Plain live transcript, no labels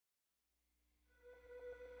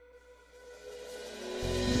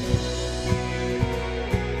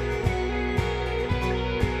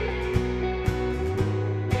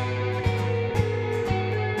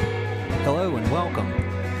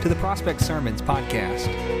the Prospect Sermons podcast,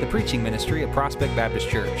 the preaching ministry of Prospect Baptist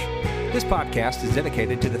Church. This podcast is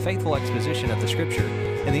dedicated to the faithful exposition of the Scripture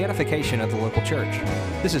and the edification of the local church.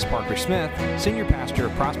 This is Parker Smith, Senior Pastor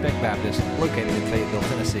of Prospect Baptist, located in Fayetteville,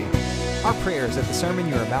 Tennessee. Our prayer is that the sermon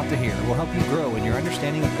you're about to hear will help you grow in your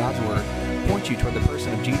understanding of God's Word, point you toward the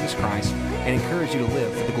person of Jesus Christ, and encourage you to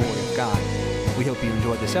live for the glory of God. We hope you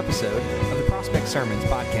enjoyed this episode of the Prospect Sermons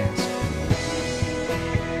podcast.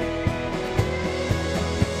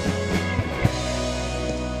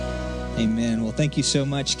 Amen. Well, thank you so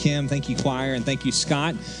much, Kim. Thank you, choir, and thank you,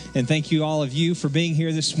 Scott. And thank you, all of you, for being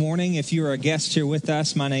here this morning. If you are a guest here with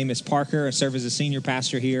us, my name is Parker. I serve as a senior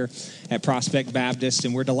pastor here at Prospect Baptist,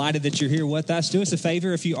 and we're delighted that you're here with us. Do us a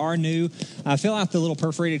favor, if you are new, fill out the little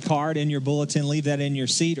perforated card in your bulletin. Leave that in your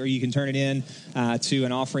seat, or you can turn it in to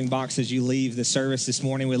an offering box as you leave the service this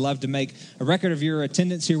morning. We'd love to make a record of your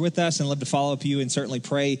attendance here with us and love to follow up you and certainly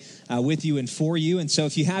pray with you and for you. And so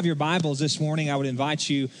if you have your Bibles this morning, I would invite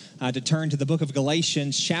you to turn to the book of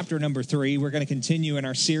Galatians, chapter number 3. We're going to continue in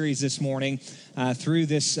our series this morning through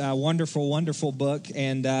this wonderful, wonderful book.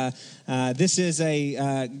 And this is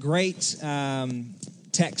a great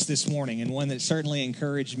text this morning, and one that certainly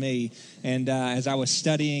encouraged me and as I was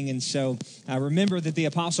studying. And so remember that the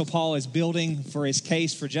Apostle Paul is building for his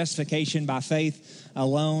case for justification by faith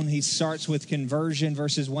alone. He starts with conversion,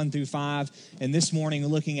 verses 1 through 5, and this morning we're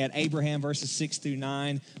looking at Abraham, verses 6 through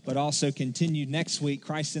 9, but also continued next week,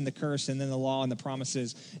 Christ and the curse, and then the law and the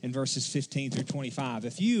promises in verses 15 through 25.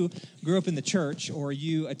 If you grew up in the church, or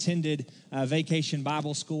you attended Vacation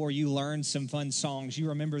Bible School, or you learned some fun songs, you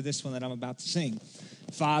remember this one that I'm about to sing.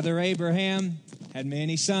 Father Abraham had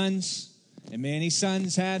many sons, and many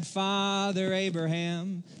sons had Father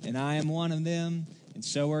Abraham, and I am one of them, and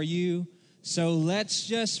so are you. So let's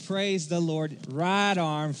just praise the Lord. Right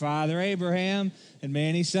arm, Father Abraham, and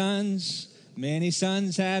many sons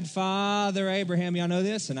had Father Abraham. Y'all know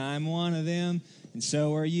this? And I'm one of them, and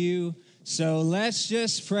so are you. So let's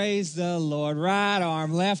just praise the Lord. Right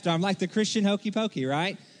arm, left arm, like the Christian hokey pokey,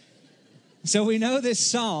 right? So we know this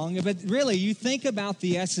song, but really, you think about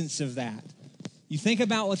the essence of that. You think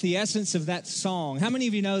about what the essence of that song. How many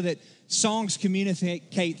of you know that songs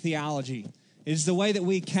communicate theology? It's the way that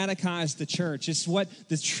we catechize the church. It's what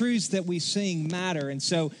the truths that we sing matter. And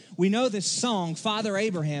so we know this song, Father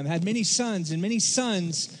Abraham had many sons, and many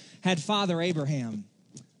sons had Father Abraham.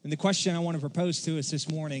 And the question I want to propose to us this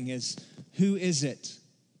morning is, who is it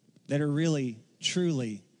that are really,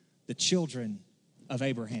 truly the children of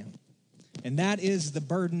Abraham? And that is the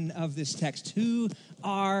burden of this text. Who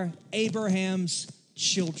are Abraham's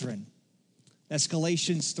children? That's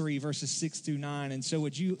Galatians 3, verses 6 through 9. And so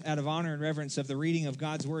would you, out of honor and reverence of the reading of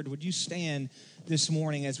God's word, would you stand this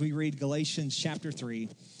morning as we read Galatians chapter 3,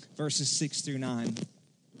 verses 6 through 9.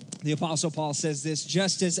 The Apostle Paul says this: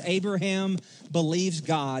 just as Abraham believed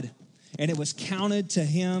God, and it was counted to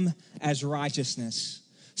him as righteousness,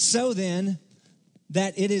 so then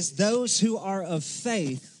that it is those who are of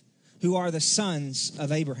faith who are the sons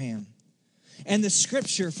of Abraham. And the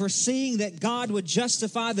scripture, foreseeing that God would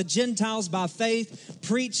justify the Gentiles by faith,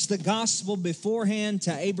 preached the gospel beforehand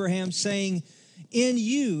to Abraham, saying, in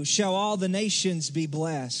you shall all the nations be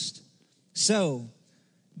blessed. So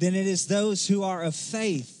then it is those who are of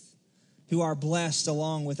faith who are blessed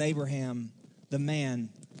along with Abraham, the man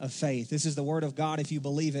of faith. This is the word of God. If you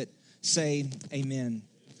believe it, say amen.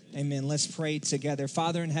 Amen. Let's pray together.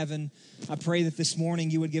 Father in heaven, I pray that this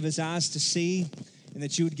morning you would give us eyes to see and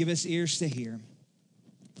that you would give us ears to hear,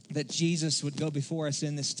 that Jesus would go before us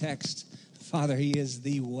in this text. Father, he is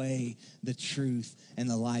the way, the truth, and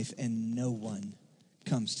the life, and no one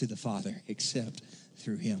comes to the Father except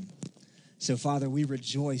through him. So, Father, we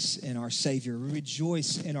rejoice in our Savior. We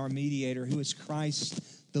rejoice in our mediator, who is Christ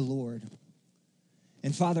the Lord.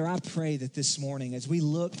 And Father, I pray that this morning, as we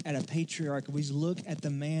look at a patriarch, we look at the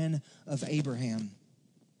man of Abraham,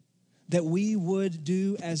 that we would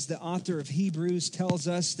do as the author of Hebrews tells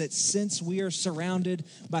us, that since we are surrounded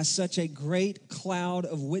by such a great cloud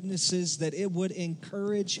of witnesses, that it would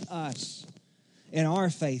encourage us in our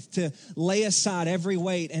faith to lay aside every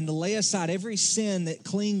weight and to lay aside every sin that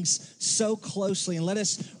clings so closely, and let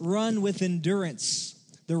us run with endurance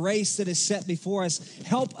the race that is set before us.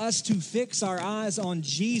 Help us to fix our eyes on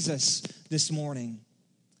Jesus this morning.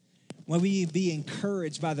 May we be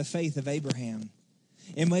encouraged by the faith of Abraham,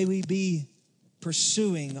 and may we be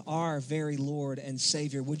pursuing our very Lord and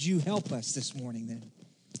Savior. Would you help us this morning then,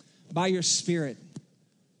 by your Spirit,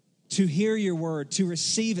 to hear your word, to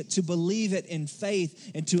receive it, to believe it in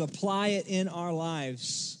faith, and to apply it in our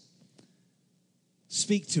lives.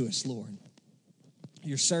 Speak to us, Lord.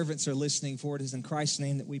 Your servants are listening, for it is in Christ's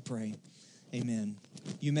name that we pray. Amen.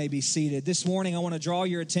 You may be seated. This morning, I want to draw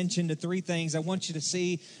your attention to three things. I want you to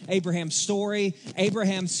see Abraham's story,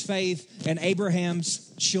 Abraham's faith, and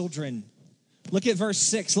Abraham's children. Look at verse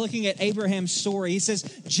 6, looking at Abraham's story. He says,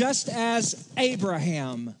 just as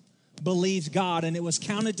Abraham believed God, and it was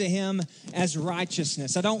counted to him as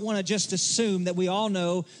righteousness. I don't want to just assume that we all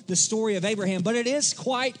know the story of Abraham, but it is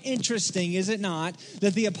quite interesting, is it not,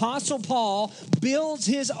 that the Apostle Paul builds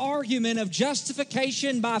his argument of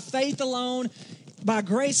justification by faith alone, by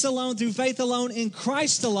grace alone, through faith alone, in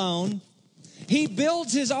Christ alone. He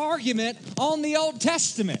builds his argument on the Old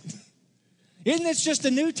Testament. Isn't this just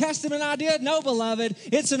a New Testament idea? No, beloved,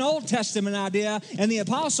 it's an Old Testament idea. And the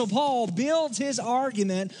Apostle Paul builds his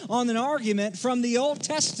argument on an argument from the Old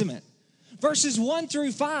Testament. Verses 1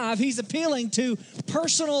 through 5, he's appealing to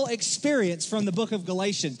personal experience from the book of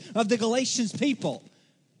Galatians, of the Galatians people.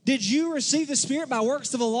 Did you receive the Spirit by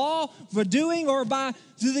works of the law, for doing, or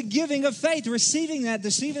through the giving of faith? Receiving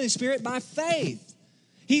the Spirit by faith.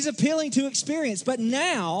 He's appealing to experience, but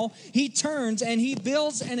now he turns and he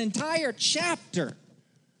builds an entire chapter,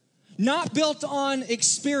 not built on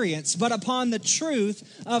experience, but upon the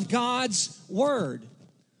truth of God's word.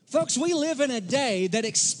 Folks, we live in a day that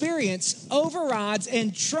experience overrides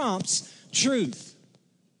and trumps truth.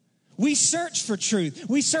 We search for truth.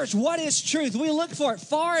 We search what is truth. We look for it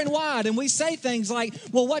far and wide, and we say things like,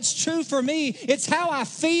 well, what's true for me? It's how I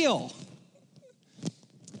feel.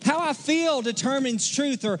 How I feel determines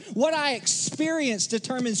truth, or what I experience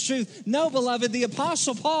determines truth. No, beloved, the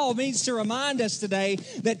Apostle Paul means to remind us today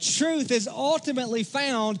that truth is ultimately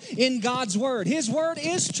found in God's word. His word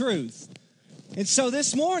is truth. And so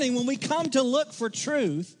this morning, when we come to look for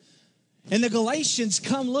truth, and the Galatians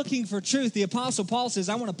come looking for truth, the Apostle Paul says,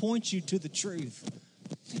 I want to point you to the truth.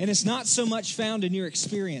 And it's not so much found in your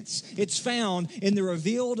experience. It's found in the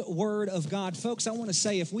revealed word of God. Folks, I want to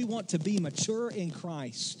say, if we want to be mature in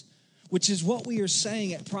Christ, which is what we are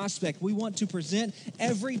saying at Prospect, we want to present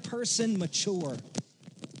every person mature.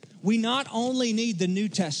 We not only need the New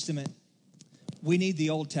Testament, we need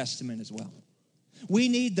the Old Testament as well. We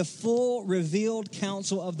need the full revealed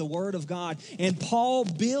counsel of the word of God. And Paul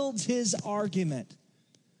builds his argument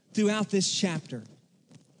throughout this chapter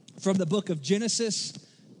from the book of Genesis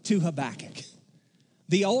to Habakkuk.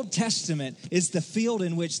 The Old Testament is the field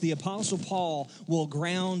in which the Apostle Paul will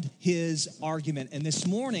ground his argument. And this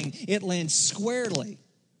morning, it lands squarely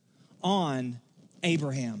on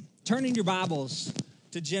Abraham. Turning your Bibles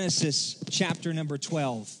to Genesis chapter number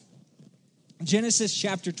 12. Genesis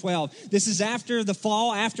chapter 12. This is after the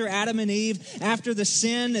fall, after Adam and Eve, after the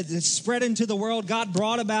sin that spread into the world. God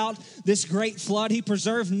brought about this great flood. He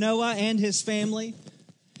preserved Noah and his family.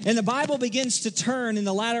 And the Bible begins to turn in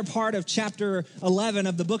the latter part of chapter 11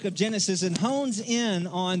 of the book of Genesis and hones in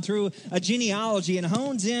on, through a genealogy, and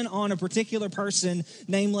hones in on a particular person,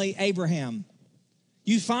 namely Abraham.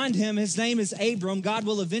 You find him, his name is Abram. God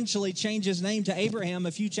will eventually change his name to Abraham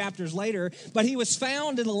a few chapters later, but he was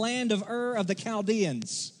found in the land of Ur of the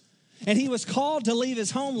Chaldeans. And he was called to leave his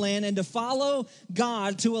homeland and to follow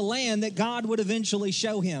God to a land that God would eventually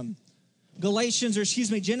show him.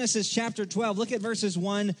 Genesis chapter 12. Look at verses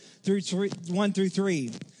 1 through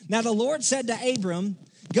 3. Now the Lord said to Abram,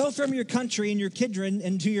 go from your country and your kindred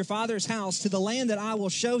and to your father's house to the land that I will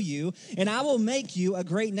show you, and I will make you a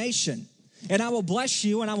great nation. And I will bless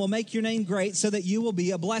you, and I will make your name great so that you will be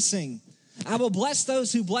a blessing. I will bless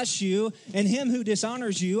those who bless you, and him who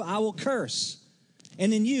dishonors you I will curse.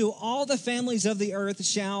 And in you all the families of the earth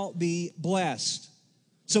shall be blessed.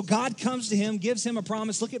 So God comes to him, gives him a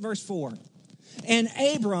promise. Look at verse 4. And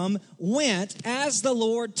Abram went as the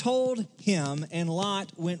Lord told him, and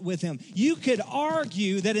Lot went with him. You could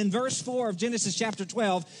argue that in verse 4 of Genesis chapter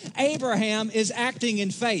 12, Abraham is acting in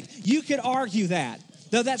faith. You could argue that,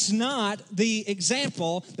 though that's not the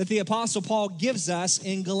example that the Apostle Paul gives us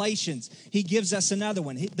in Galatians. He gives us another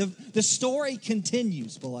one. The story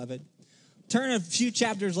continues, beloved. Turn a few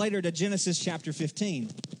chapters later to Genesis chapter 15.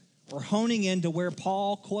 We're honing into where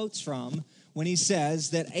Paul quotes from when he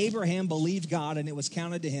says that Abraham believed God and it was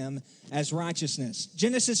counted to him as righteousness.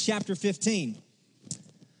 Genesis chapter 15.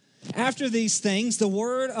 After these things, the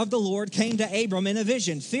word of the Lord came to Abram in a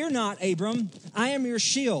vision. Fear not, Abram, I am your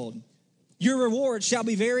shield. Your reward shall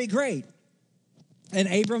be very great. And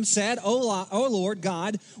Abram said, O Lord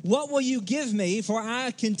God, what will you give me, for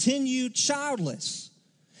I continue childless?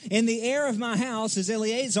 And the heir of my house is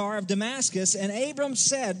Eleazar of Damascus. And Abram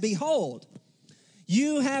said, behold,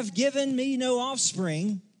 you have given me no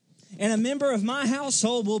offspring, and a member of my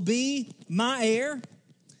household will be my heir.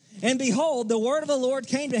 And behold, the word of the Lord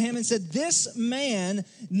came to him and said, this man,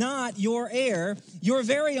 not your heir, your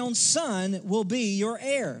very own son will be your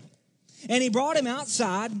heir. And he brought him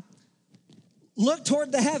outside, looked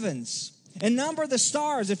toward the heavens, and number the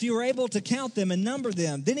stars if you were able to count them and number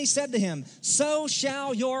them. Then he said to him, so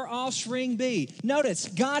shall your offspring be. Notice,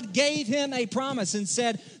 God gave him a promise and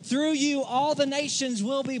said, through you all the nations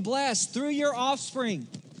will be blessed, through your offspring.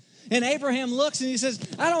 And Abraham looks and he says,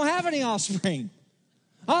 I don't have any offspring.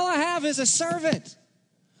 All I have is a servant.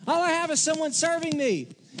 All I have is someone serving me.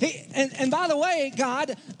 And by the way,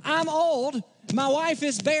 God, I'm old. My wife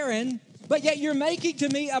is barren. But yet you're making to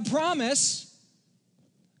me a promise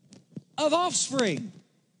of offspring.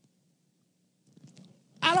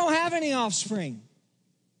 I don't have any offspring.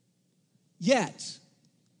 Yet,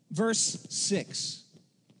 verse 6,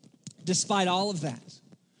 despite all of that,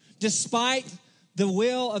 despite the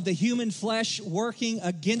will of the human flesh working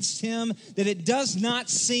against him, that it does not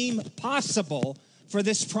seem possible for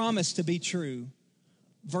this promise to be true.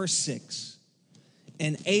 Verse 6,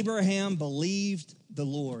 and Abraham believed the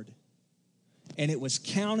Lord, and it was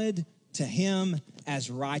counted to him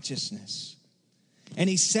as righteousness. And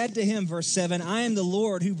he said to him, verse 7, I am the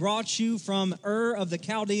Lord who brought you from Ur of the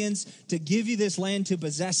Chaldeans to give you this land to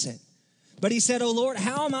possess it. But he said, O Lord,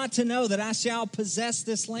 how am I to know that I shall possess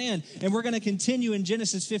this land? And we're going to continue in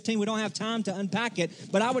Genesis 15. We don't have time to unpack it,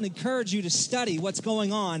 but I would encourage you to study what's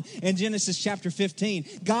going on in Genesis chapter 15.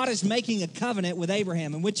 God is making a covenant with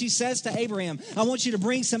Abraham in which he says to Abraham, I want you to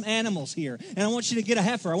bring some animals here, and I want you to get a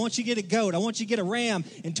heifer. I want you to get a goat. I want you to get a ram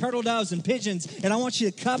and turtle doves and pigeons, and I want you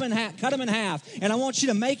to cut them in half, and I want you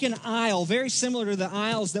to make an aisle very similar to the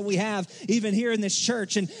aisles that we have even here in this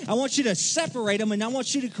church, and I want you to separate them, and I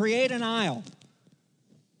want you to create an aisle.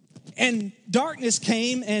 And darkness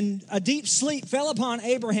came and a deep sleep fell upon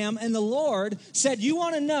Abraham. And the Lord said, you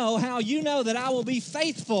want to know how you know that I will be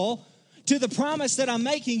faithful to the promise that I'm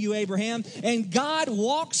making you, Abraham? And God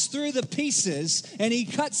walks through the pieces and he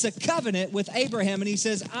cuts a covenant with Abraham. And he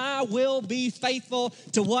says, I will be faithful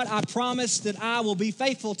to what I promised that I will be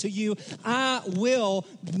faithful to you. I will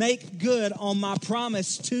make good on my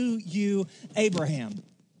promise to you, Abraham.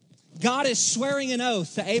 God is swearing an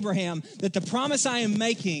oath to Abraham that the promise I am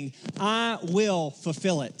making, I will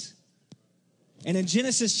fulfill it. And in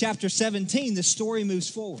Genesis chapter 17, the story moves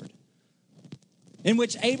forward, in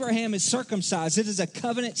which Abraham is circumcised. It is a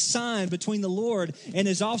covenant sign between the Lord and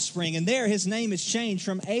his offspring. And there his name is changed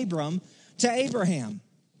from Abram to Abraham.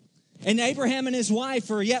 And Abraham and his wife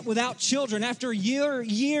are yet without children after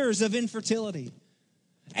years of infertility.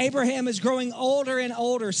 Abraham is growing older and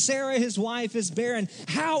older. Sarah, his wife, is barren.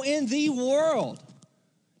 How in the world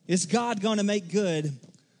is God going to make good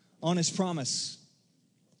on his promise?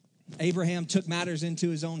 Abraham took matters into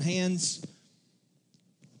his own hands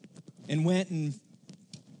and went and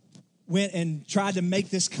tried to make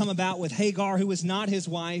this come about with Hagar, who was not his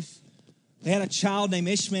wife. They had a child named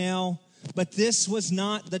Ishmael, but this was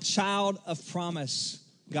not the child of promise,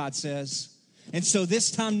 God says. And so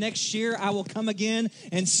this time next year, I will come again,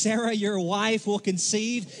 and Sarah, your wife, will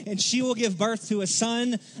conceive, and she will give birth to a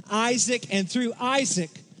son, Isaac, and through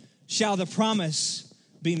Isaac shall the promise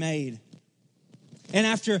be made. And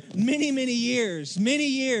after many, many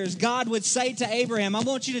years, God would say to Abraham, I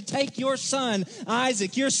want you to take your son,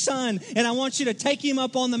 Isaac, your son, and I want you to take him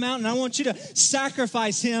up on the mountain. I want you to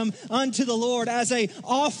sacrifice him unto the Lord as an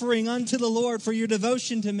offering unto the Lord for your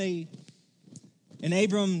devotion to me. And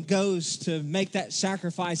Abram goes to make that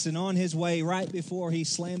sacrifice, and on his way, right before he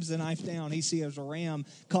slams the knife down, he sees a ram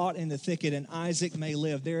caught in the thicket, and Isaac may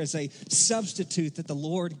live. There is a substitute that the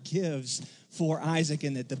Lord gives for Isaac,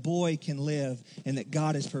 and that the boy can live, and that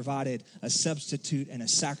God has provided a substitute and a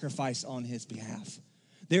sacrifice on his behalf.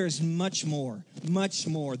 There is much more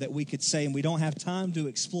that we could say, and we don't have time to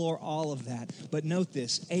explore all of that. But note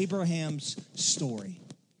this, Abraham's story.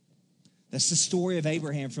 That's the story of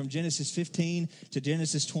Abraham from Genesis 15 to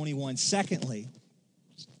Genesis 21. Secondly,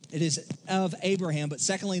 it is of Abraham, but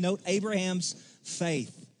secondly, note Abraham's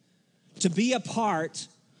faith. To be a part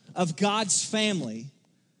of God's family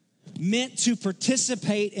meant to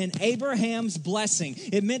participate in Abraham's blessing.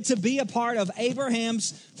 It meant to be a part of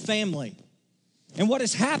Abraham's family. And what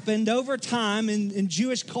has happened over time in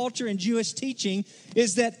Jewish culture and Jewish teaching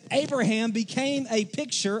is that Abraham became a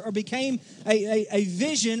picture or became a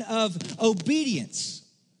vision of obedience.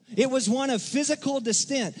 It was one of physical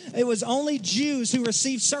descent. It was only Jews who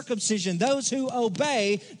received circumcision. Those who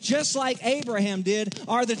obey, just like Abraham did,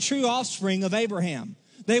 are the true offspring of Abraham.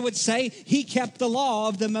 They would say he kept the law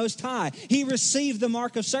of the Most High. He received the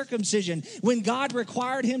mark of circumcision. When God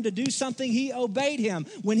required him to do something, he obeyed him.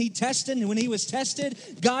 When he was tested,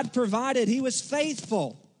 God provided. He was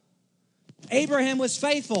faithful. Abraham was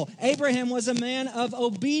faithful. Abraham was a man of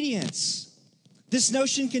obedience. This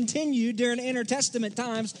notion continued during intertestament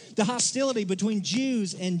times, the hostility between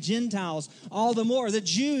Jews and Gentiles all the more. The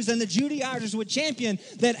Jews and the Judaizers would champion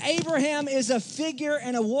that Abraham is a figure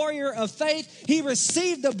and a warrior of faith. He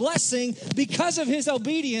received the blessing because of his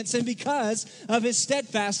obedience and because of his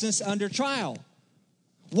steadfastness under trial.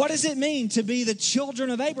 What does it mean to be the children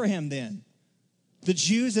of Abraham then? The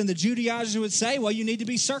Jews and the Judaizers would say, well, you need to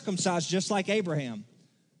be circumcised just like Abraham.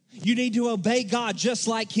 You need to obey God just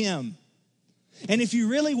like him. And if you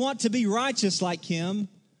really want to be righteous like him,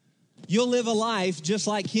 you'll live a life just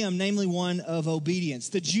like him, namely one of obedience.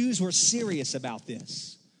 The Jews were serious about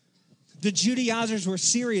this. The Judaizers were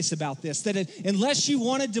serious about this, that unless you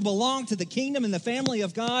wanted to belong to the kingdom and the family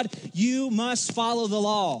of God, you must follow the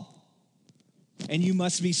law and you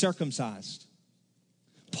must be circumcised.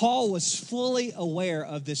 Paul was fully aware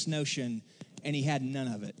of this notion and he had none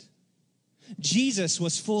of it. Jesus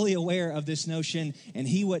was fully aware of this notion and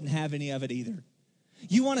he wouldn't have any of it either.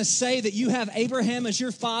 You want to say that you have Abraham as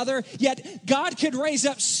your father, yet God could raise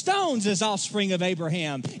up stones as offspring of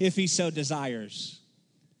Abraham if he so desires.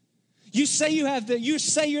 You say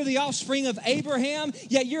you're the offspring of Abraham,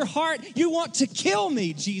 yet your heart, you want to kill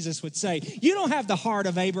me, Jesus would say. You don't have the heart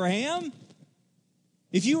of Abraham.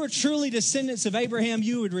 If you were truly descendants of Abraham,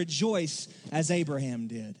 you would rejoice as Abraham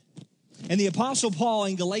did. And the Apostle Paul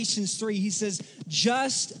in Galatians 3, he says,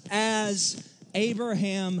 just as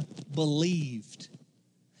Abraham believed,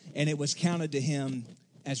 and it was counted to him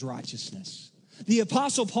as righteousness. The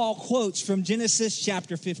Apostle Paul quotes from Genesis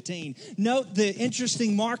chapter 15. Note the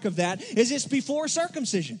interesting mark of that is it's before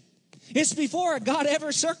circumcision. It's before God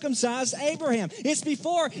ever circumcised Abraham. It's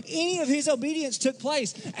before any of his obedience took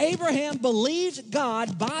place. Abraham believed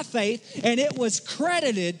God by faith, and it was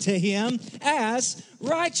credited to him as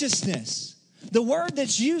righteousness. The word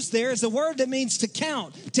that's used there is the word that means to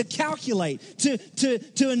count, to calculate,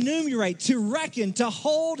 to enumerate, to reckon, to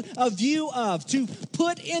hold a view of, to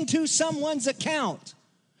put into someone's account,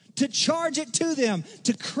 to charge it to them,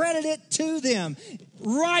 to credit it to them.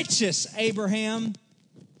 Righteous, Abraham,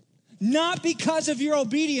 not because of your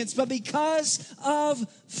obedience, but because of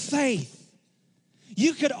faith.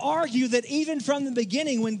 You could argue that even from the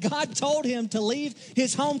beginning, when God told him to leave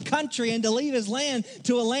his home country and to leave his land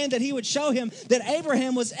to a land that he would show him, that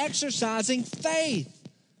Abraham was exercising faith.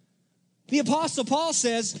 The Apostle Paul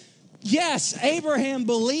says, yes, Abraham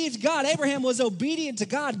believed God. Abraham was obedient to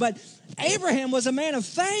God, but Abraham was a man of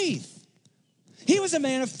faith. He was a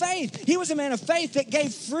man of faith. He was a man of faith that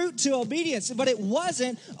gave fruit to obedience, but it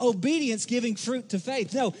wasn't obedience giving fruit to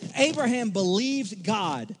faith. No, Abraham believed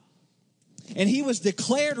God. And he was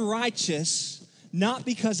declared righteous not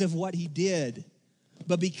because of what he did,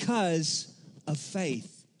 but because of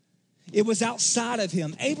faith. It was outside of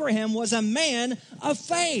him. Abraham was a man of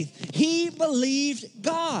faith. He believed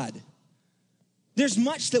God. There's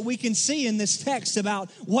much that we can see in this text about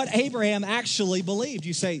what Abraham actually believed.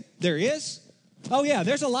 You say, there is? Oh yeah,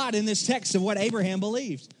 there's a lot in this text of what Abraham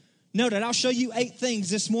believed. Note it, I'll show you 8 things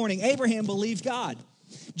this morning. Abraham believed God.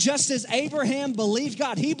 Just as Abraham believed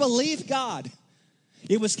God, he believed God.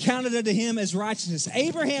 It was counted unto him as righteousness.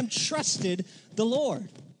 Abraham trusted the Lord.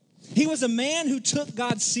 He was a man who took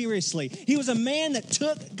God seriously. He was a man that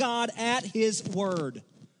took God at his word.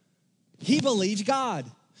 He believed God.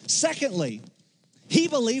 Secondly, he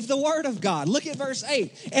believed the word of God. Look at verse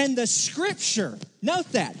 8. And the scripture, note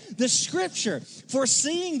that, the scripture,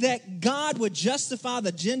 foreseeing that God would justify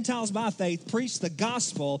the Gentiles by faith, preached the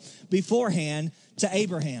gospel beforehand to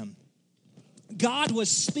Abraham. God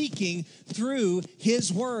was speaking through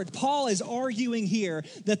his word. Paul is arguing here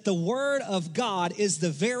that the word of God is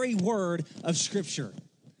the very word of Scripture.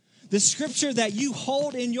 The Scripture that you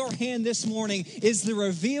hold in your hand this morning is the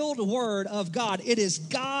revealed word of God. It is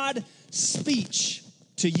God's speech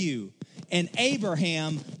to you. And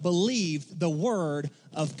Abraham believed the word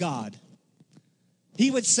of God.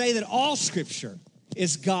 He would say that all Scripture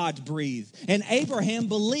is God-breathed. And Abraham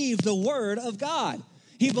believed the word of God.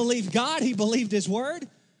 He believed God. He believed his word.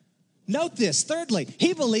 Note this. Thirdly,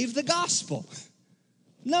 he believed the gospel.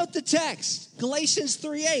 Note the text, Galatians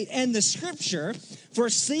 3:8. And the scripture,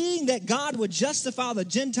 foreseeing that God would justify the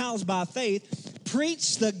Gentiles by faith,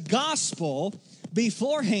 preached the gospel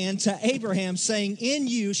beforehand to Abraham, saying, in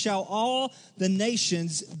you shall all the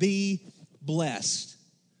nations be blessed.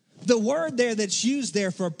 The word there that's used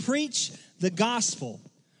there for preach the gospel,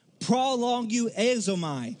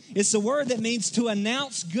 prolongeuomai. It's a word that means to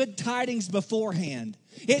announce good tidings beforehand.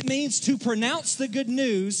 It means to pronounce the good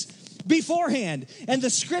news beforehand. And the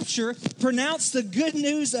scripture pronounced the good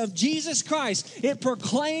news of Jesus Christ. It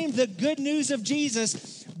proclaimed the good news of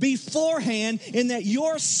Jesus beforehand, in that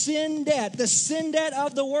your sin debt, the sin debt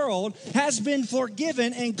of the world, has been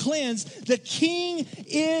forgiven and cleansed. The King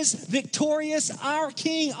is victorious. Our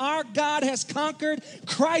King, our God has conquered.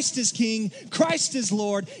 Christ is King. Christ is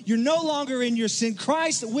Lord. You're no longer in your sin.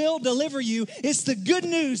 Christ will deliver you. It's the good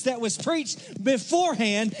news that was preached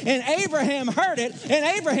beforehand, and Abraham heard it,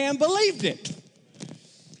 and Abraham believed it.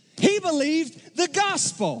 He believed the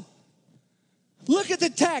gospel. Look at the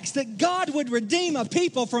text, that God would redeem a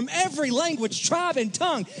people from every language, tribe, and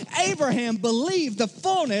tongue. Abraham believed the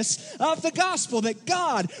fullness of the gospel, that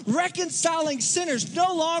God, reconciling sinners,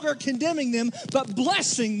 no longer condemning them, but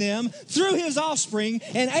blessing them through his offspring.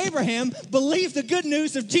 And Abraham believed the good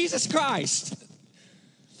news of Jesus Christ.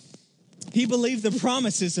 He believed the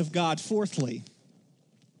promises of God, fourthly,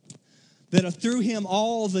 that through him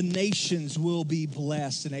all the nations will be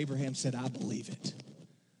blessed. And Abraham said, I believe it.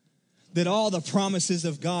 That all the promises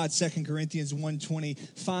of God, 2 Corinthians 1:20,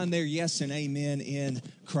 find their yes and amen in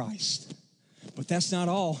Christ. But that's not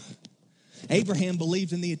all. Abraham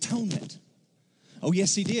believed in the atonement. Oh,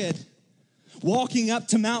 yes, he did. Walking up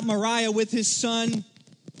to Mount Moriah with his son,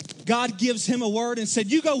 God gives him a word and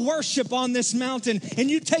said, you go worship on this mountain,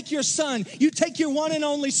 and you take your son, you take your one and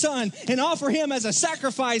only son, and offer him as a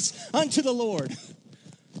sacrifice unto the Lord.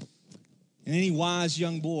 And any wise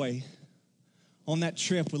young boy on that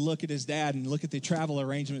trip would look at his dad and look at the travel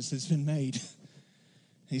arrangements that's been made.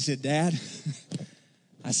 He said, Dad,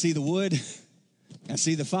 I see the wood, I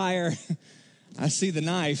see the fire, I see the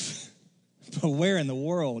knife, but where in the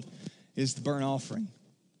world is the burnt offering?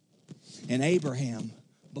 And Abraham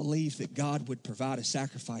believed that God would provide a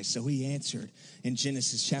sacrifice, so he answered in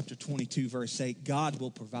Genesis chapter 22, verse 8, God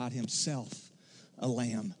will provide himself a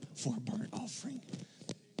lamb for a burnt offering.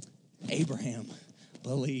 Abraham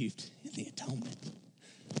believed in the atonement.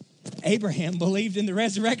 Abraham believed in the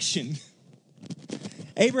resurrection.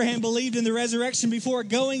 Abraham believed in the resurrection before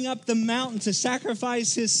going up the mountain to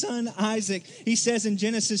sacrifice his son Isaac. He says in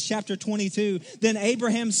Genesis chapter 22, then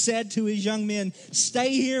Abraham said to his young men,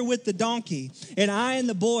 stay here with the donkey, and I and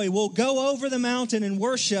the boy will go over the mountain and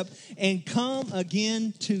worship and come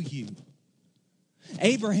again to you.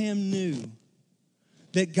 Abraham knew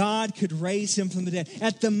that God could raise him from the dead.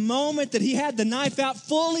 At the moment that he had the knife out,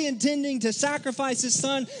 fully intending to sacrifice his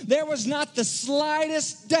son, there was not the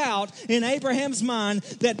slightest doubt in Abraham's mind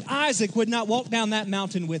that Isaac would not walk down that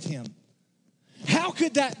mountain with him. How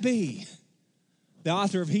could that be? The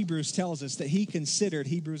author of Hebrews tells us that he considered,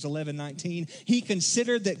 Hebrews 11:19, he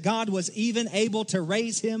considered that God was even able to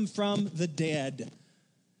raise him from the dead.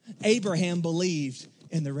 Abraham believed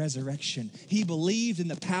in the resurrection. He believed in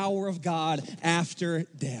the power of God after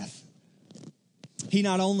death. He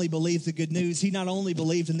not only believed the good news, he not only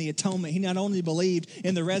believed in the atonement, he not only believed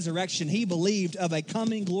in the resurrection, he believed of a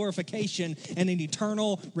coming glorification and an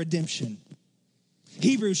eternal redemption.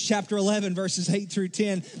 Hebrews chapter 11, verses 8 through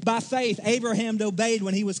 10. By faith, Abraham obeyed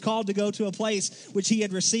when he was called to go to a place which he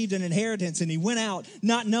had received an inheritance, and he went out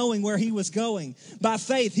not knowing where he was going. By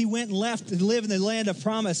faith, he went and left to live in the land of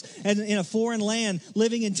promise and in a foreign land,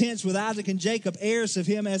 living in tents with Isaac and Jacob, heirs of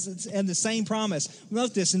him and the same promise.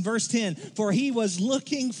 Note this in verse 10. For he was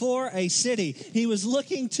looking for a city. He was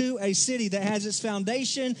looking to a city that has its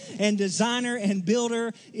foundation, and designer and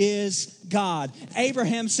builder is God.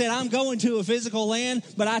 Abraham said, I'm going to a physical land,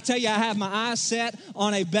 but I tell you, I have my eyes set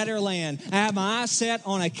on a better land. I have my eyes set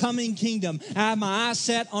on a coming kingdom. I have my eyes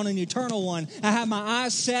set on an eternal one. I have my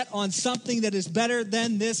eyes set on something that is better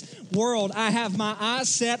than this world. I have my eyes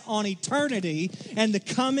set on eternity and the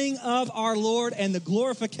coming of our Lord and the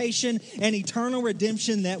glorification and eternal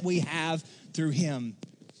redemption that we have through him.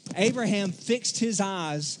 Abraham fixed his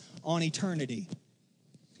eyes on eternity.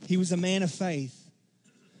 He was a man of faith.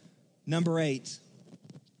 Number 8,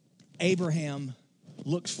 Abraham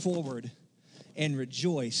looked forward and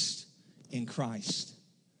rejoiced in Christ.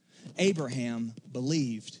 Abraham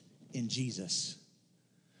believed in Jesus.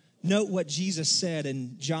 Note what Jesus said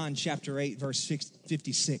in John chapter 8, verse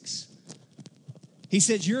 56. He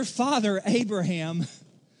said, your father Abraham,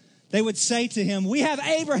 they would say to him, we have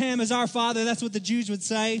Abraham as our father. That's what the Jews would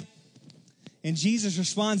say. And Jesus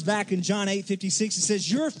responds back in John 8:56. He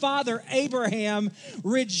says, your father Abraham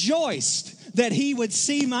rejoiced that he would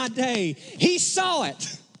see my day. He saw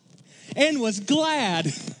it and was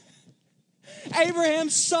glad.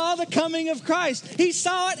 Abraham saw the coming of Christ. He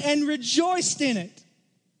saw it and rejoiced in it.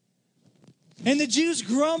 And the Jews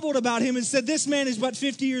grumbled about him and said, this man is but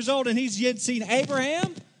 50 years old and he's yet seen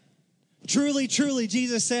Abraham? Truly, truly,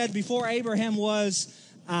 Jesus said, before Abraham was,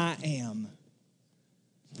 I am.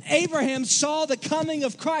 Abraham saw the coming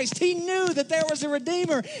of Christ. He knew that there was a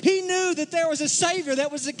Redeemer. He knew that there was a Savior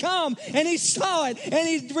that was to come. And he saw it, and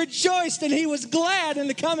he rejoiced, and he was glad in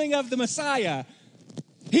the coming of the Messiah.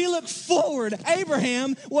 He looked forward.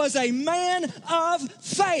 Abraham was a man of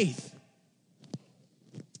faith.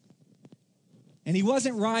 And he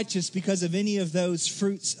wasn't righteous because of any of those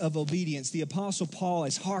fruits of obedience. The Apostle Paul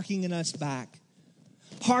is hearkening us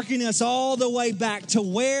all the way back to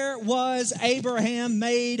where was Abraham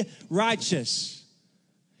made righteous.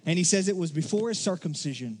 And he says it was before his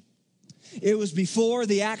circumcision. It was before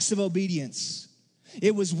the acts of obedience.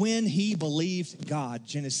 It was when he believed God.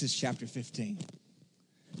 Genesis chapter 15.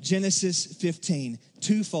 Genesis 15,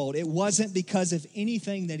 twofold. It wasn't because of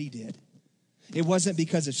anything that he did. It wasn't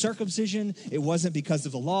because of circumcision. It wasn't because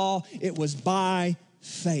of the law. It was by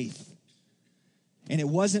faith. And it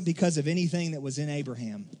wasn't because of anything that was in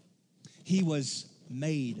Abraham. He was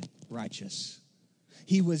made righteous.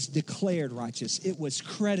 He was declared righteous. It was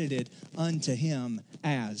credited unto him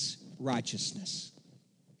as righteousness.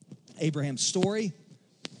 Abraham's story,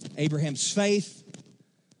 Abraham's faith.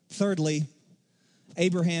 Thirdly,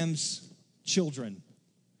 Abraham's children.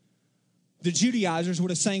 The Judaizers would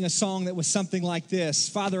have sang a song that was something like this.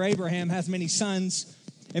 Father Abraham hath many sons,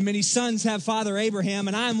 and many sons have Father Abraham,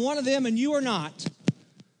 and I am one of them, and you are not.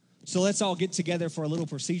 So let's all get together for a little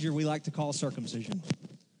procedure we like to call circumcision.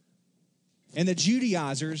 And the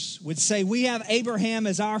Judaizers would say, we have Abraham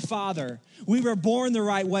as our father. We were born the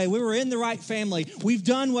right way. We were in the right family. We've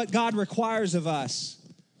done what God requires of us.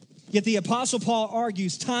 Yet the Apostle Paul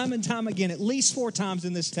argues time and time again, at least 4 times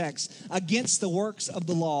in this text, against the works of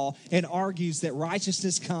the law and argues that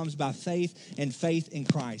righteousness comes by faith and faith in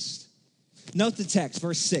Christ. Note the text,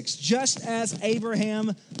 verse 6. Just as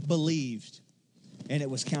Abraham believed, and it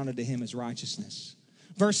was counted to him as righteousness.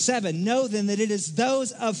 Verse 7. Know then that it is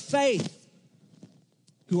those of faith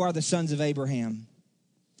who are the sons of Abraham.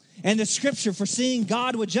 And the scripture, foreseeing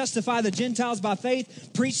God would justify the Gentiles by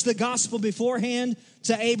faith, preached the gospel beforehand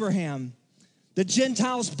to Abraham. The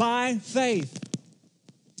Gentiles by faith.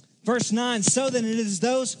 Verse 9, so then it is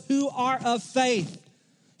those who are of faith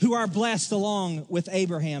who are blessed along with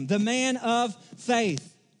Abraham, the man of faith.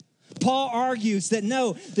 Paul argues that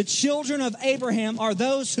no, the children of Abraham are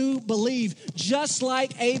those who believe, just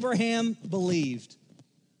like Abraham believed.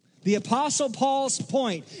 The Apostle Paul's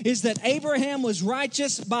point is that Abraham was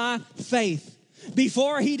righteous by faith.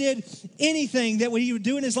 Before he did anything that he would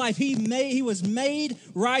do in his life, he was made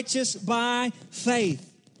righteous by faith.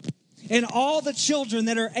 And all the children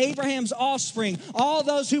that are Abraham's offspring, all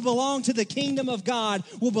those who belong to the kingdom of God,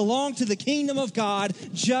 will belong to the kingdom of God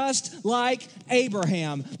just like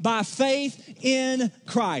Abraham, by faith in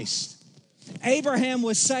Christ. Abraham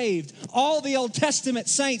was saved. All the Old Testament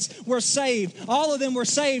saints were saved. All of them were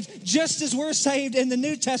saved just as we're saved in the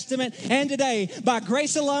New Testament and today, by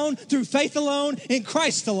grace alone, through faith alone, in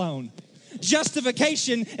Christ alone.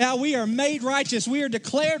 Justification, now we are made righteous. We are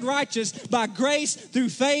declared righteous by grace through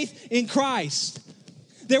faith in Christ.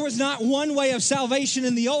 There was not one way of salvation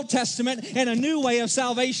in the Old Testament and a new way of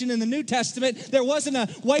salvation in the New Testament. There wasn't a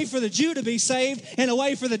way for the Jew to be saved and a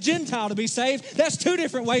way for the Gentile to be saved. That's 2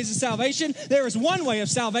 different ways of salvation. There is one way of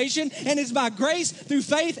salvation, and it's by grace through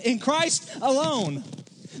faith in Christ alone.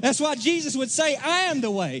 That's why Jesus would say, I am the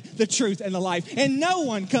way, the truth, and the life, and no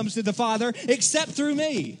one comes to the Father except through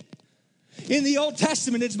me. In the Old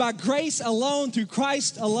Testament, it's by grace alone, through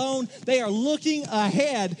Christ alone. They are looking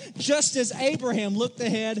ahead, just as Abraham looked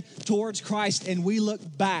ahead towards Christ, and we look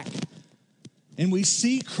back. And we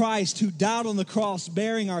see Christ who died on the cross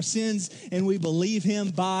bearing our sins, and we believe him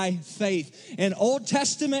by faith. In Old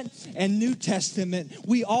Testament and New Testament,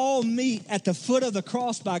 we all meet at the foot of the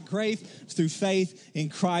cross by grace through faith in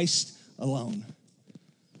Christ alone.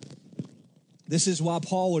 This is why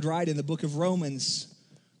Paul would write in the book of Romans,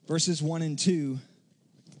 verses 1 and 2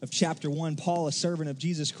 of chapter 1, Paul, a servant of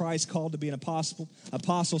Jesus Christ, called to be an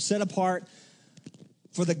apostle, set apart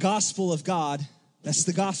for the gospel of God. That's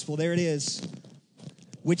the gospel, there it is,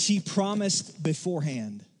 which he promised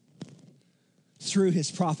beforehand through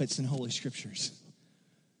his prophets and holy scriptures.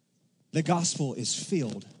 The gospel is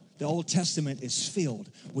filled, the Old Testament is filled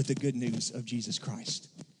with the good news of Jesus Christ.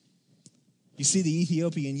 You see the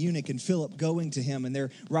Ethiopian eunuch and Philip going to him, and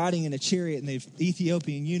they're riding in a chariot, and the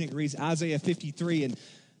Ethiopian eunuch reads Isaiah 53, and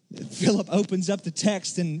Philip opens up the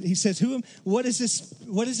text, and he says, what is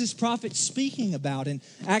this prophet speaking about? In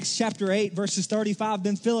Acts chapter 8, verses 35,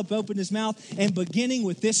 then Philip opened his mouth, and beginning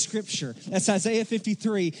with this scripture, that's Isaiah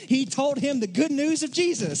 53, he told him the good news of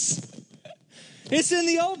Jesus. It's in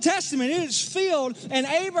the Old Testament. It is filled, and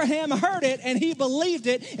Abraham heard it, and he believed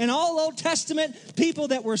it. And all Old Testament people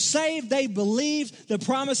that were saved, they believed the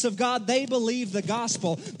promise of God. They believed the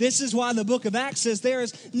gospel. This is why the book of Acts says there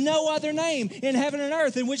is no other name in heaven and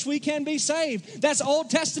earth in which we can be saved. That's Old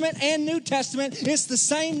Testament and New Testament. It's the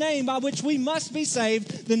same name by which we must be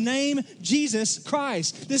saved, the name Jesus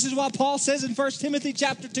Christ. This is why Paul says in 1 Timothy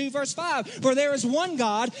chapter 2, verse 5, for there is one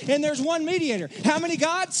God and there's one mediator. How many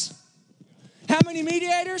gods? How many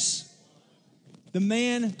mediators? The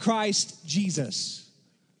man Christ Jesus.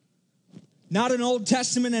 Not an Old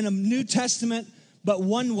Testament and a New Testament, but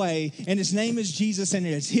one way, and his name is Jesus, and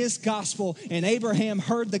it is his gospel. And Abraham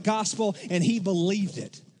heard the gospel, and he believed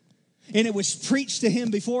it. And it was preached to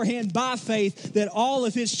him beforehand by faith that all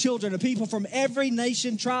of his children, a people from every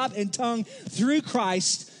nation, tribe, and tongue, through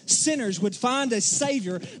Christ, sinners would find a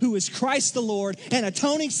Savior who is Christ the Lord, an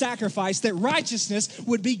atoning sacrifice, that righteousness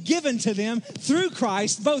would be given to them through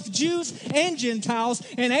Christ, both Jews and Gentiles.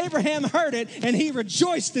 And Abraham heard it, and he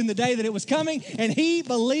rejoiced in the day that it was coming, and he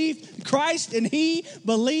believed Christ, and he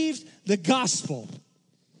believed the gospel.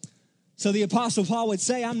 So the Apostle Paul would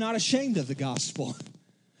say, I'm not ashamed of the gospel,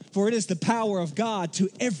 for it is the power of God to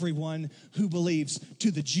everyone who believes,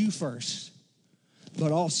 to the Jew first,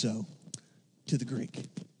 but also to the Greek.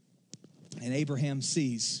 And Abraham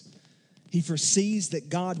he foresees that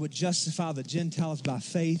God would justify the Gentiles by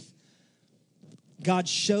faith. God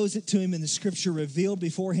shows it to him in the scripture revealed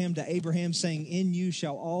before him to Abraham, saying, in you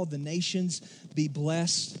shall all the nations be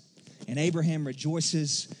blessed. And Abraham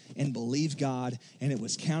rejoices and believes God, and it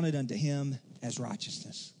was counted unto him as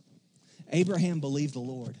righteousness. Abraham believed the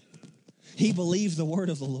Lord. He believed the word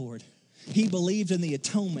of the Lord. He believed in the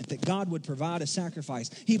atonement, that God would provide a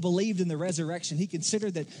sacrifice. He believed in the resurrection. He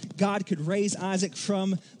considered that God could raise Isaac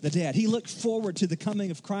from the dead. He looked forward to the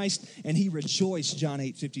coming of Christ, and he rejoiced, John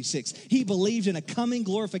 8:56. He believed in a coming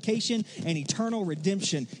glorification and eternal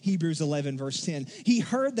redemption, Hebrews 11, verse 10. He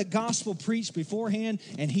heard the gospel preached beforehand,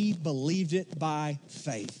 and he believed it by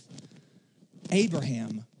faith.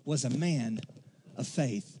 Abraham was a man of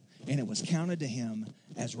faith, and it was counted to him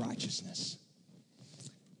as righteousness.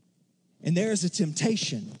 And there is a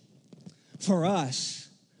temptation for us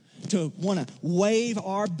to want to wave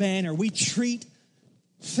our banner. We treat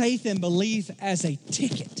faith and belief as a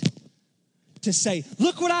ticket to say,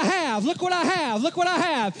 look what I have, look what I have, look what I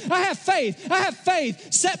have. I have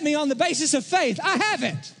faith. Set me on the basis of faith. I have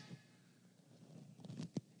it.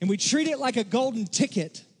 And we treat it like a golden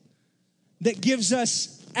ticket that gives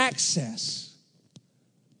us access.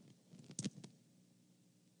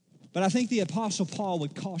 But I think the Apostle Paul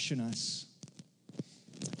would caution us.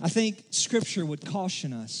 I think Scripture would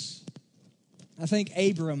caution us. I think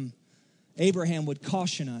Abraham would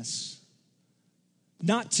caution us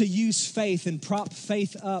not to use faith and prop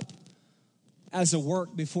faith up as a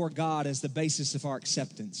work before God as the basis of our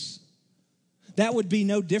acceptance. That would be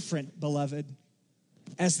no different, beloved,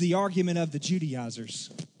 as the argument of the Judaizers.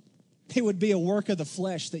 It would be a work of the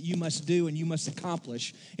flesh that you must do and you must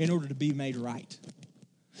accomplish in order to be made right.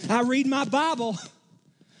 I read my Bible,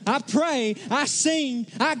 I pray, I sing,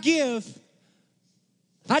 I give,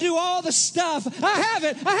 I do all the stuff. I have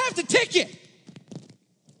it. I have the ticket.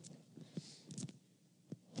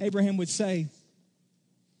 Abraham would say,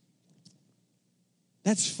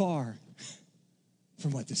 that's far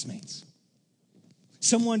from what this means.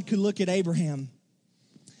 Someone could look at Abraham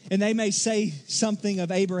and they may say something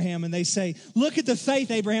of Abraham and they say, look at the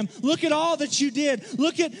faith, Abraham. Look at all that you did.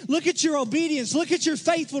 Look at your obedience. Look at your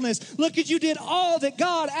faithfulness. Look at you did all that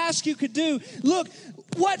God asked you could do. Look,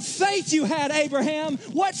 what faith you had, Abraham.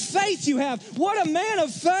 What faith you have. What a man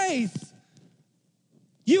of faith.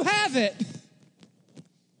 You have it.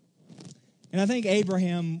 And I think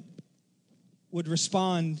Abraham would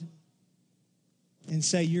respond and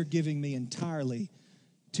say, you're giving me entirely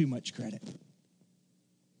too much credit.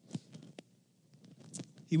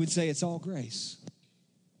 He would say it's all grace,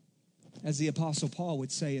 as the Apostle Paul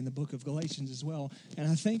would say in the book of Galatians as well. And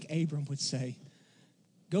I think Abram would say,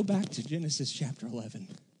 go back to Genesis chapter 11.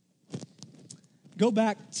 Go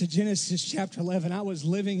back to Genesis chapter 11. I was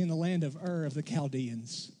living in the land of Ur of the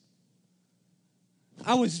Chaldeans.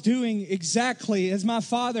 I was doing exactly as my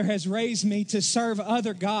father has raised me to serve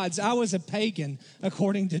other gods. I was a pagan,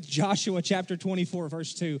 according to Joshua chapter 24,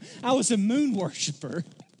 verse 2. I was a moon worshiper.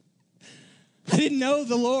 I didn't know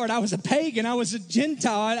the Lord. I was a pagan. I was a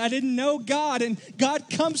Gentile. I didn't know God. And God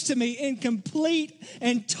comes to me in complete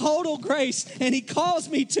and total grace. And he calls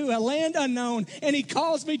me to a land unknown. And he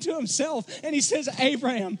calls me to himself. And he says,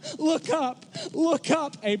 Abraham, look up,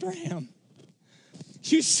 Abraham.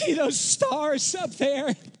 You see those stars up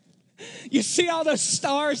there? You see all those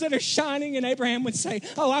stars that are shining, and Abraham would say,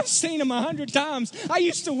 oh, I've seen them 100 times. I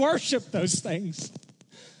used to worship those things.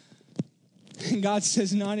 And God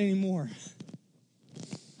says, not anymore.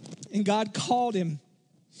 And God called him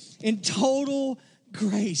in total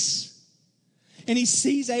grace. And he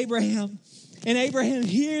sees Abraham, and Abraham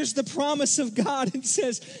hears the promise of God and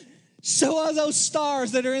says, so are those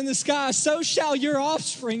stars that are in the sky, so shall your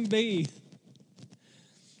offspring be.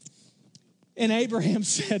 And Abraham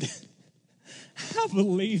said, I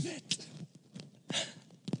believe it.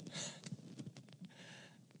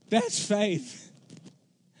 That's faith.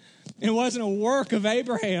 It wasn't a work of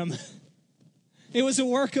Abraham. It was a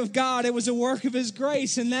work of God. It was a work of his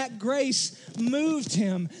grace. And that grace moved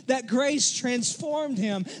him. That grace transformed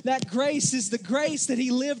him. That grace is the grace that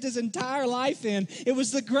he lived his entire life in. It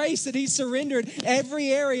was the grace that he surrendered every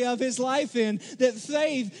area of his life in. That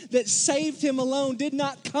faith that saved him alone did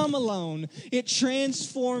not come alone. It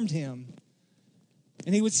transformed him.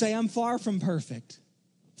 And he would say, I'm far from perfect.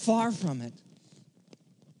 Far from it.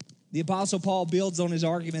 The Apostle Paul builds on his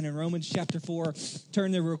argument in Romans chapter 4.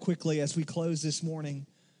 Turn there real quickly as we close this morning.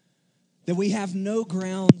 That we have no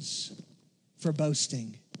grounds for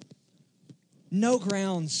boasting. No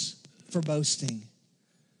grounds for boasting.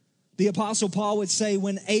 The Apostle Paul would say,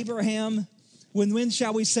 when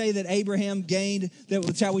shall we say that Abraham gained,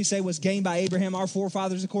 that shall we say was gained by Abraham, our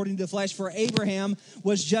forefathers according to the flesh? For Abraham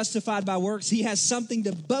was justified by works. He has something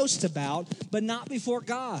to boast about, but not before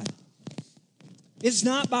God. It's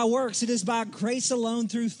not by works. It is by grace alone,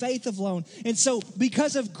 through faith alone. And so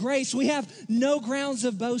because of grace, we have no grounds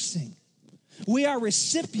of boasting. We are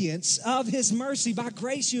recipients of his mercy. By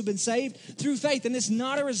grace you have been saved through faith. And it's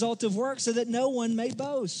not a result of works, so that no one may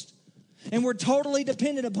boast. And we're totally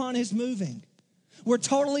dependent upon his moving. We're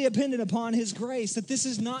totally dependent upon his grace. That this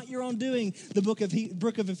is not your own doing, the book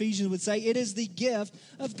of Ephesians would say. It is the gift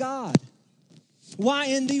of God. Why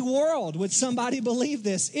in the world would somebody believe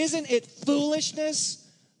this? Isn't it foolishness?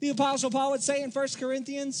 The Apostle Paul would say in 1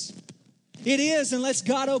 Corinthians. It is, unless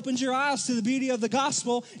God opens your eyes to the beauty of the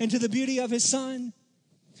gospel and to the beauty of his son.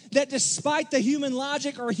 That despite the human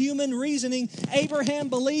logic or human reasoning, Abraham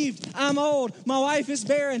believed, I'm old, my wife is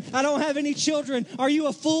barren, I don't have any children. Are you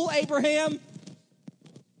a fool, Abraham?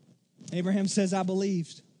 Abraham says, I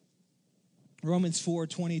believed. Romans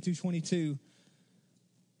 4:20-22.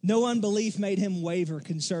 No unbelief made him waver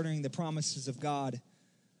concerning the promises of God,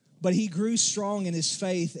 but he grew strong in his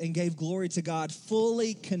faith and gave glory to God,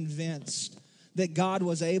 fully convinced that God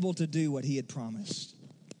was able to do what he had promised.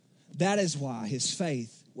 That is why his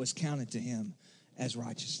faith was counted to him as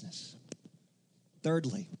righteousness.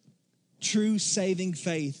 Thirdly, true saving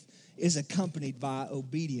faith is accompanied by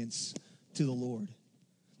obedience to the Lord.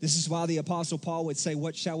 This is why the Apostle Paul would say,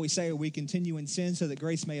 what shall we say? Are we continue in sin so that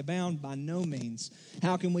grace may abound? By no means.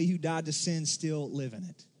 How can we who died to sin still live in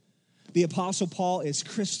it? The Apostle Paul is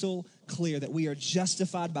crystal clear that we are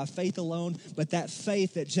justified by faith alone, but that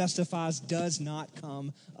faith that justifies does not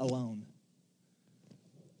come alone.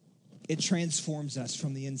 It transforms us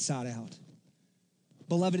from the inside out.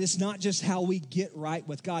 Beloved, it's not just how we get right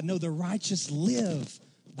with God. No, the righteous live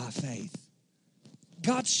by faith.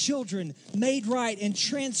 God's children made right and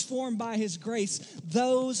transformed by his grace.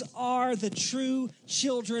 Those are the true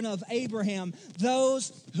children of Abraham.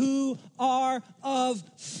 Those who are of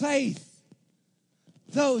faith.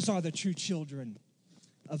 Those are the true children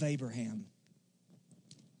of Abraham.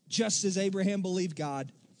 Just as Abraham believed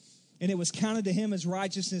God, and it was counted to him as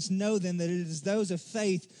righteousness, know then that it is those of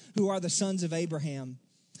faith who are the sons of Abraham.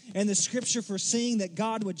 And the scripture, foreseeing that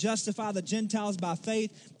God would justify the Gentiles by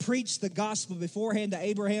faith, preached the gospel beforehand to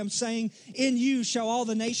Abraham, saying, in you shall all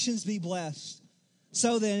the nations be blessed.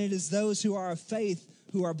 So then it is those who are of faith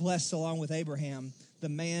who are blessed along with Abraham, the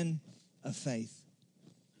man of faith.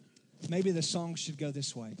 Maybe the song should go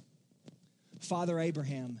this way. Father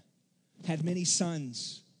Abraham had many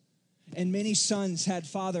sons, and many sons had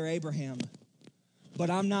Father Abraham. But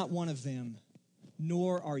I'm not one of them,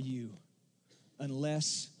 nor are you,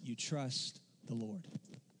 unless you trust the Lord.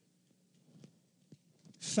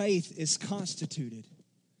 Faith is constituted.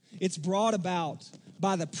 It's brought about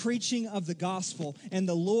by the preaching of the gospel, and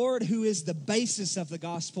the Lord, who is the basis of the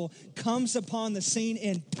gospel, comes upon the scene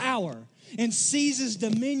in power and seizes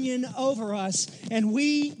dominion over us, and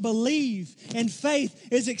we believe, and faith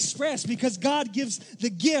is expressed because God gives the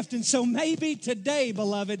gift. And so maybe today,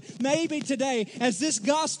 beloved, maybe today, as this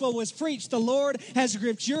gospel was preached, the Lord has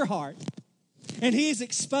gripped your heart, and he has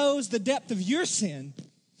exposed the depth of your sin,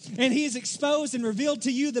 And he has exposed and revealed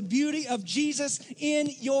to you the beauty of Jesus in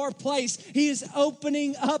your place. He is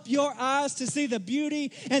opening up your eyes to see the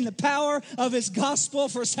beauty and the power of his gospel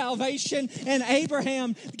for salvation. And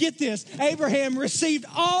Abraham, get this, Abraham received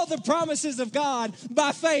all the promises of God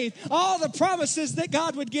by faith. All the promises that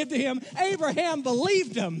God would give to him, Abraham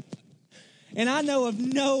believed them. And I know of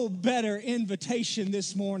no better invitation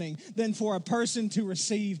this morning than for a person to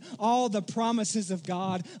receive all the promises of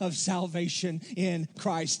God of salvation in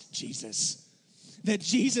Christ Jesus. That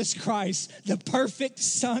Jesus Christ, the perfect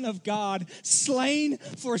Son of God, slain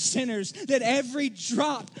for sinners, that every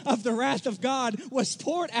drop of the wrath of God was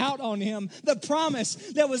poured out on him. The promise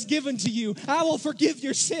that was given to you, I will forgive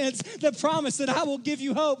your sins. The promise that I will give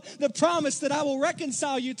you hope. The promise that I will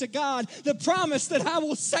reconcile you to God. The promise that I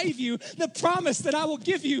will save you. The promise that I will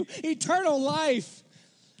give you eternal life.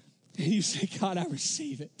 And you say, God, I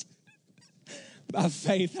receive it. By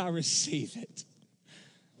faith, I receive it.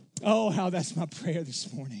 Oh, how that's my prayer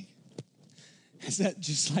this morning. Is that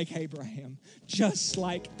just like Abraham, you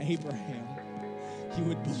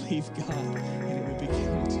would believe God and it would be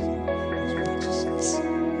counted to you as righteousness.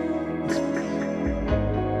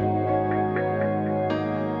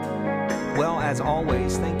 Well, as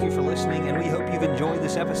always, thank you for listening, and we hope you've enjoyed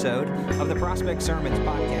this episode of the Prospect Sermons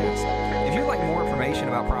podcast. If you'd like more information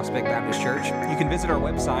about Prospect Baptist Church, you can visit our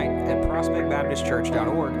website at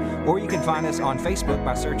prospectbaptistchurch.org, or you can find us on Facebook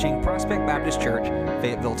by searching Prospect Baptist Church,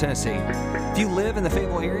 Fayetteville, Tennessee. If you live in the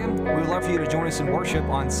Fayetteville area, we would love for you to join us in worship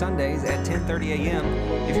on Sundays at 10:30 a.m.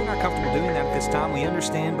 If you're not comfortable doing that at this time, we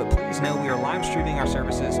understand, but please know we are live streaming our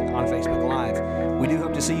services on Facebook Live. We do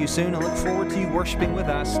hope to see you soon and look forward to you worshiping with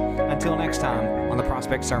us. Until next time on the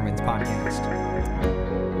Prospect Sermons podcast.